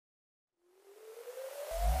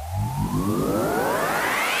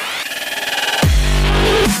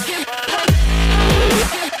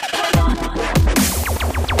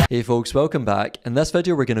Hey folks, welcome back. In this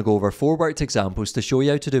video we're going to go over 4 worked examples to show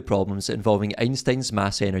you how to do problems involving Einstein's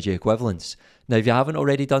mass-energy equivalence. Now if you haven't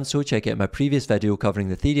already done so, check out my previous video covering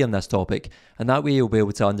the theory on this topic, and that way you'll be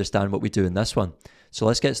able to understand what we do in this one. So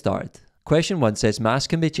let's get started. Question 1 says mass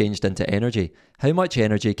can be changed into energy. How much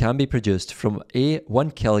energy can be produced from A,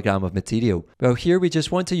 1 kilogram of material? Well, here we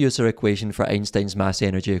just want to use our equation for Einstein's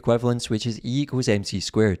mass-energy equivalence, which is E equals mc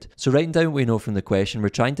squared. So writing down what we know from the question, we're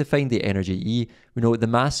trying to find the energy E. We know the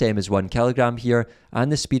mass m is 1 kilogram here,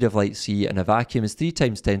 and the speed of light c in a vacuum is 3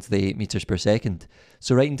 times 10 to the 8 meters per second.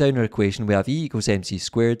 So writing down our equation, we have E equals mc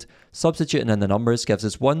squared. Substituting in the numbers gives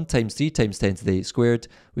us 1 times 3 times 10 to the 8 squared,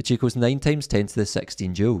 which equals 9 times 10 to the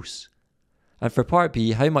 16 joules. And for part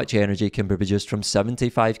B, how much energy can be produced from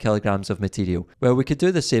 75 kilograms of material? Well, we could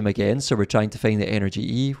do the same again, so we're trying to find the energy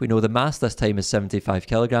E. We know the mass this time is 75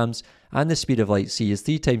 kilograms, and the speed of light c is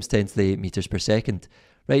 3 times 10 to the 8 meters per second.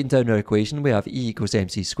 Writing down our equation, we have E equals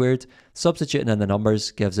mc squared. Substituting in the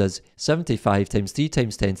numbers gives us 75 times 3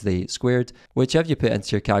 times 10 to the 8 squared, which if you put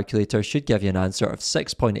into your calculator should give you an answer of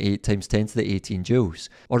 6.8 times 10 to the 18 joules.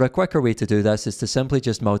 Or a quicker way to do this is to simply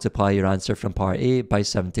just multiply your answer from part A by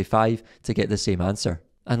 75 to get the same answer.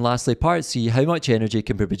 And lastly, part C, how much energy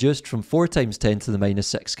can be produced from 4 times 10 to the minus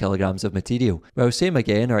 6 kilograms of material? Well, same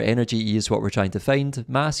again, our energy E is what we're trying to find.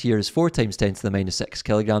 Mass here is 4 times 10 to the minus 6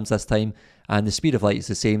 kilograms this time, and the speed of light is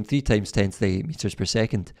the same, 3 times 10 to the 8 meters per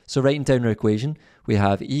second. So writing down our equation, we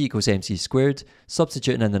have E equals mc squared.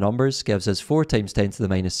 Substituting in the numbers gives us 4 times 10 to the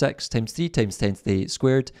minus 6 times 3 times 10 to the 8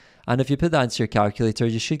 squared, and if you put that into your calculator,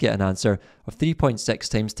 you should get an answer of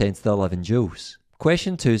 3.6 times 10 to the 11 joules.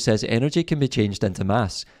 Question 2 says energy can be changed into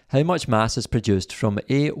mass. How much mass is produced from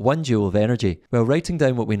A, 1 joule of energy? Well, writing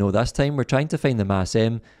down what we know this time, we're trying to find the mass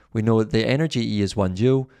m. We know the energy E is 1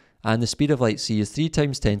 joule, and the speed of light c is 3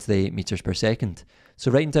 times 10 to the 8 meters per second.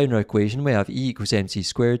 So writing down our equation, we have E equals mc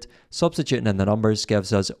squared. Substituting in the numbers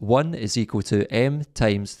gives us 1 is equal to m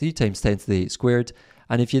times 3 times 10 to the 8 squared.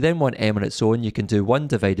 And if you then want m on its own, you can do 1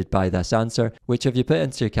 divided by this answer, which if you put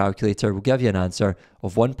into your calculator will give you an answer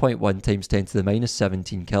of 1.1 times 10 to the minus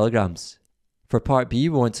 17 kilograms. For part B,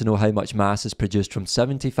 we want to know how much mass is produced from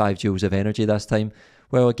 75 joules of energy this time.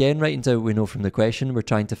 Well, again, writing down what we know from the question, we're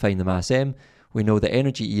trying to find the mass m. We know the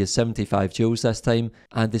energy E is 75 joules this time,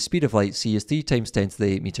 and the speed of light c is 3 times 10 to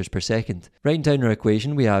the 8 meters per second. Writing down our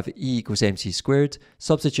equation, we have E equals mc squared.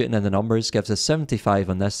 Substituting in the numbers gives us 75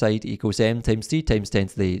 on this side equals m times 3 times 10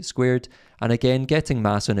 to the 8 squared. And again, getting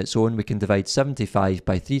mass on its own, we can divide 75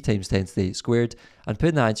 by 3 times 10 to the 8 squared, and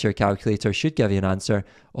putting that into your calculator should give you an answer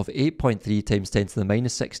of 8.3 times 10 to the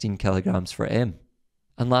minus 16 kilograms for m.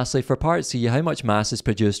 And lastly, for part C, how much mass is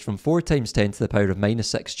produced from 4 times 10 to the power of minus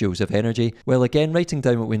 6 joules of energy? Well, again, writing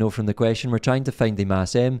down what we know from the question, we're trying to find the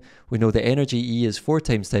mass m. We know the energy E is 4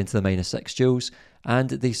 times 10 to the minus 6 joules,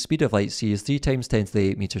 and the speed of light c is 3 times 10 to the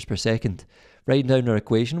 8 meters per second. Writing down our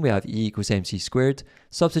equation, we have E equals mc squared.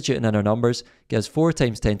 Substituting in our numbers gives 4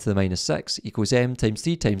 times 10 to the minus 6 equals m times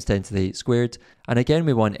 3 times 10 to the 8 squared. And again,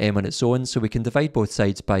 we want m on its own, so we can divide both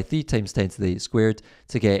sides by 3 times 10 to the 8 squared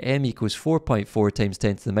to get m equals 4.4 times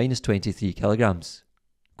 10 to the minus 23 kilograms.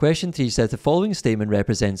 Question 3 says the following statement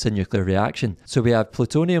represents a nuclear reaction. So we have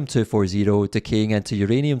plutonium-240 decaying into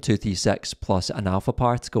uranium-236 plus an alpha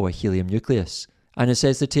particle, a helium nucleus. And it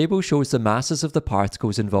says the table shows the masses of the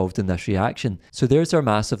particles involved in this reaction. So there's our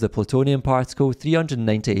mass of the plutonium particle,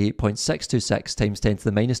 398.626 times 10 to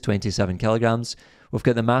the minus 27 kilograms. We've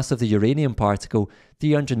got the mass of the uranium particle,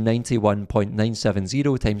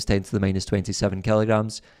 391.970 times 10 to the minus 27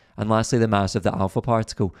 kilograms. And lastly, the mass of the alpha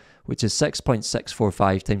particle, which is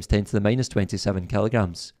 6.645 times 10 to the minus 27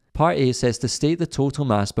 kilograms. Part A says to state the total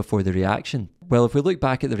mass before the reaction. Well, if we look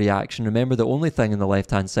back at the reaction, remember the only thing on the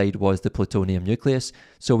left-hand side was the plutonium nucleus,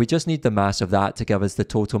 so we just need the mass of that to give us the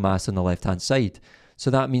total mass on the left-hand side.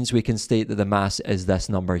 So that means we can state that the mass is this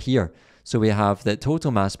number here. So we have that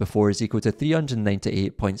total mass before is equal to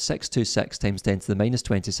 398.626 times 10 to the minus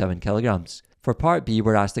 27 kilograms. For part B,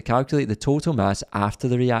 we're asked to calculate the total mass after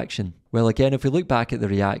the reaction. Well, again, if we look back at the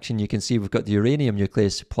reaction, you can see we've got the uranium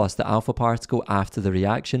nucleus plus the alpha particle after the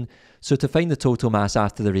reaction. So to find the total mass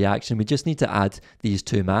after the reaction, we just need to add these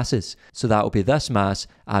two masses. So that will be this mass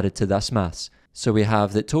added to this mass. So we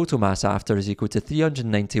have that total mass after is equal to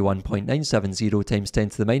 391.970 times 10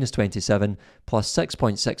 to the minus 27 plus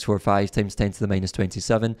 6.645 times 10 to the minus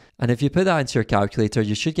 27. And if you put that into your calculator,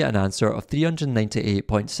 you should get an answer of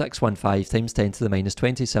 398.615 times 10 to the minus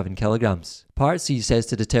 27 kilograms. Part C says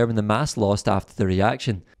to determine the mass lost after the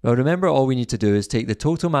reaction. Well, remember all we need to do is take the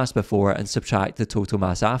total mass before and subtract the total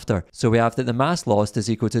mass after. So we have that the mass lost is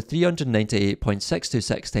equal to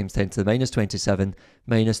 398.626 times 10 to the minus 27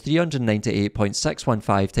 minus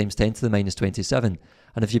 398.615 times 10 to the minus 27.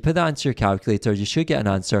 And if you put that into your calculator, you should get an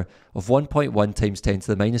answer of 1.1 times 10 to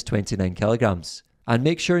the minus 29 kilograms. And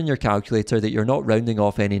make sure in your calculator that you're not rounding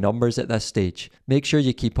off any numbers at this stage. Make sure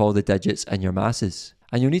you keep all the digits in your masses.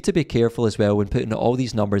 And you'll need to be careful as well when putting all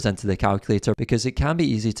these numbers into the calculator because it can be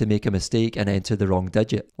easy to make a mistake and enter the wrong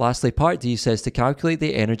digit. Lastly, part D says to calculate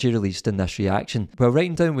the energy released in this reaction. Well,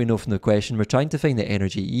 writing down we know from the question we're trying to find the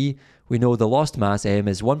energy E. We know the lost mass m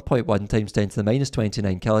is 1.1 times 10 to the minus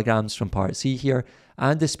 29 kilograms from part C here,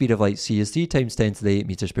 and the speed of light c is 3 times 10 to the 8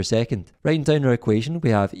 meters per second. Writing down our equation, we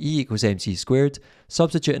have E equals mc squared.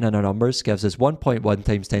 Substituting in our numbers gives us 1.1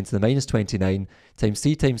 times 10 to the minus 29 times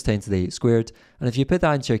 3 times 10 to the 8 squared, and if you put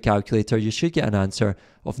that into your calculator, you should get an answer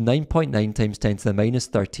of 9.9 times 10 to the minus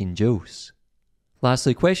 13 joules.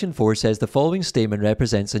 Lastly, question 4 says the following statement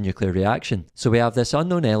represents a nuclear reaction. So we have this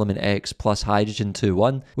unknown element X plus hydrogen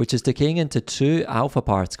 2,1, which is decaying into 2 alpha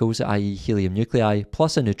particles, i.e. helium nuclei,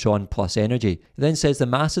 plus a neutron plus energy. It then says the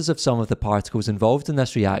masses of some of the particles involved in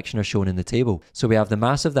this reaction are shown in the table. So we have the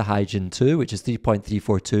mass of the hydrogen 2, which is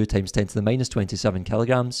 3.342 times 10 to the minus 27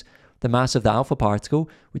 kilograms. The mass of the alpha particle,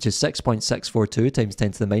 which is 6.642 times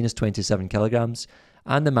 10 to the minus 27 kilograms.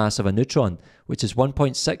 And the mass of a neutron, which is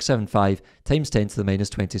 1.675 times 10 to the minus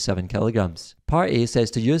 27 kilograms. Part A says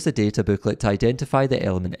to use the data booklet to identify the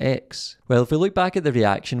element X. Well, if we look back at the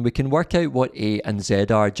reaction, we can work out what A and Z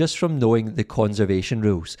are just from knowing the conservation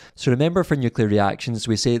rules. So remember, for nuclear reactions,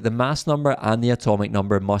 we say the mass number and the atomic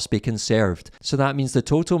number must be conserved. So that means the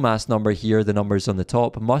total mass number here, the numbers on the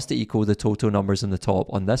top, must equal the total numbers on the top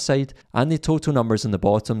on this side, and the total numbers on the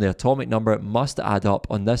bottom, the atomic number, must add up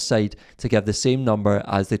on this side to give the same number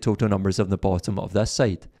as the total numbers on the bottom of this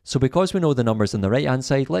side. So because we know the numbers on the right hand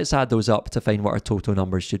side, let's add those up to find what our total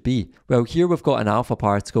numbers should be. Well, here we've got an alpha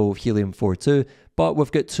particle, helium-42, but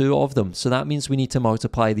we've got 2 of them, so that means we need to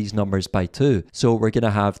multiply these numbers by 2. So we're going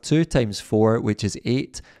to have 2 times 4, which is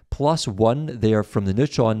 8, plus 1 there from the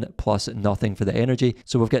neutron, plus nothing for the energy.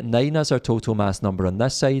 So we've got 9 as our total mass number on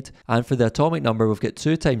this side. And for the atomic number, we've got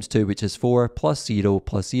 2 times 2, which is 4, plus 0,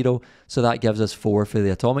 plus 0. So that gives us 4 for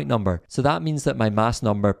the atomic number. So that means that my mass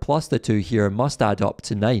number plus the 2 here must add up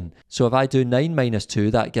to 9. So if I do 9 minus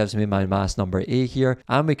 2, that gives me my mass number A here.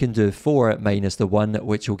 And we can do 4 minus the 1,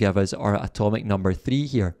 which will give us our atomic number 3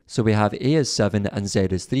 here. So we have A is 7 and Z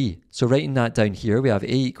is 3. So writing that down here, we have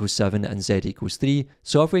A equals 7 and Z equals 3.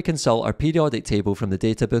 So if we consult our periodic table from the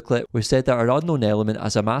data booklet, we've said that our unknown element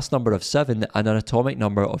has a mass number of 7 and an atomic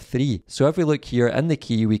number of 3. So if we look here in the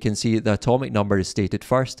key, we can see the atomic number is stated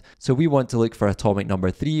first. So we want to look for atomic number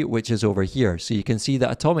 3, which is over here. So you can see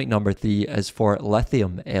that atomic number 3 is for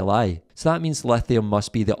lithium, Li. So that means lithium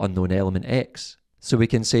must be the unknown element X. So we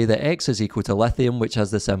can say that X is equal to lithium, which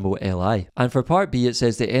has the symbol Li. And for part B, it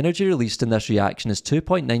says the energy released in this reaction is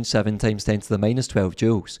 2.97 times 10 to the minus 12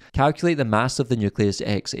 joules. Calculate the mass of the nucleus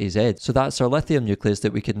XAZ. So that's our lithium nucleus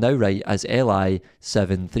that we could now write as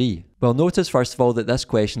Li73. Well, notice first of all that this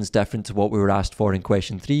question is different to what we were asked for in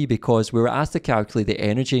question 3, because we were asked to calculate the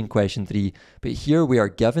energy in question 3, but here we are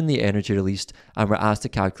given the energy released and we're asked to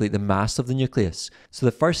calculate the mass of the nucleus. So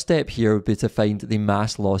the first step here would be to find the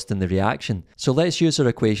mass lost in the reaction. So let's use our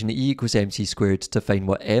equation E equals mc squared to find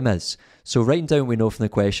what m is. So writing down what we know from the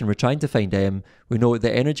question, we're trying to find m. We know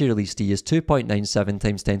the energy released E is 2.97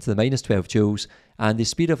 times 10 to the minus 12 joules, and the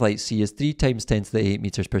speed of light c is 3 times 10 to the 8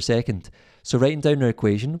 meters per second. So writing down our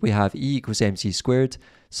equation, we have E equals mc squared.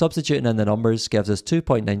 Substituting in the numbers gives us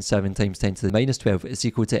 2.97 times 10 to the minus 12 is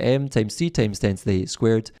equal to m times 3 times 10 to the 8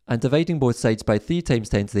 squared. And dividing both sides by 3 times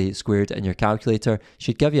 10 to the 8 squared in your calculator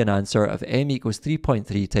should give you an answer of m equals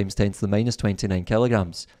 3.3 times 10 to the minus 29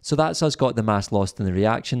 kilograms. So that's us got the mass lost in the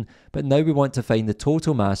reaction, but now we want to find the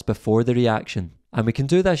total mass before the reaction. And we can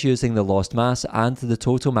do this using the lost mass and the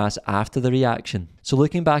total mass after the reaction. So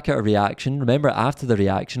looking back at a reaction, remember after the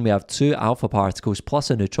reaction we have 2 alpha particles plus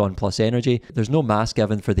a neutron plus energy. There's no mass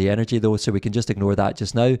given for the energy though, so we can just ignore that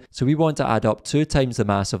just now. So we want to add up 2 times the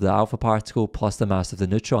mass of the alpha particle plus the mass of the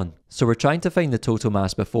neutron. So we're trying to find the total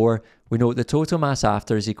mass before. We know the total mass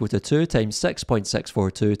after is equal to 2 times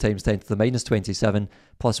 6.642 times 10 to the minus 27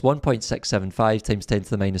 plus 1.675 times 10 to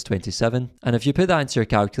the minus 27. And if you put that into your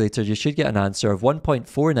calculator, you should get an answer of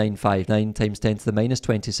 1.4959 times 10 to the minus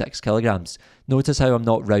 26 kilograms. Notice how I'm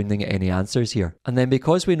not rounding any answers here. And then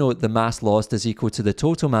because we know the mass lost is equal to the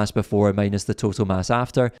total mass before minus the total mass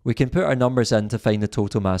after, we can put our numbers in to find the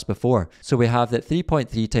total mass before. So we have that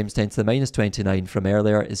 3.3 times 10 to the minus 29 from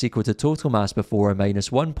earlier is equal to total mass before minus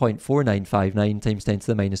 1.4959 times 10 to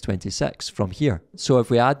the minus 26 from here. So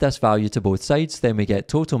if we add this value to both sides, then we get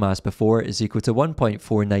total mass before is equal to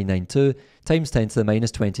 1.4992 times 10 to the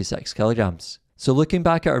minus 26 kilograms. So looking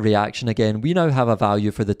back at our reaction again, we now have a value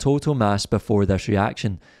for the total mass before this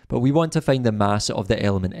reaction, but we want to find the mass of the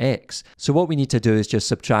element X. So what we need to do is just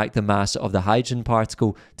subtract the mass of the hydrogen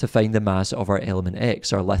particle to find the mass of our element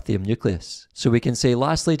X, our lithium nucleus. So we can say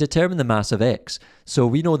lastly, determine the mass of X. So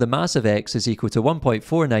we know the mass of X is equal to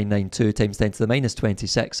 1.4992 times 10 to the minus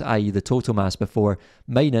 26, i.e. the total mass before,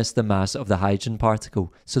 minus the mass of the hydrogen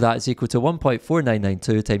particle. So that is equal to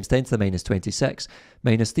 1.4992 times 10 to the minus 26,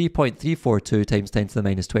 minus 3.342 times 10 to the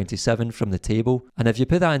minus 27 from the table. And if you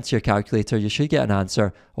put that into your calculator, you should get an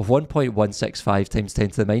answer of 1.165 times 10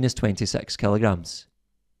 to the minus 26 kilograms.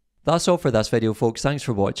 That's all for this video, folks. Thanks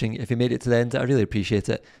for watching. If you made it to the end, I really appreciate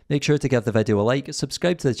it. Make sure to give the video a like,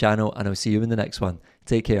 subscribe to the channel, and I'll see you in the next one.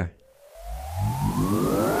 Take care.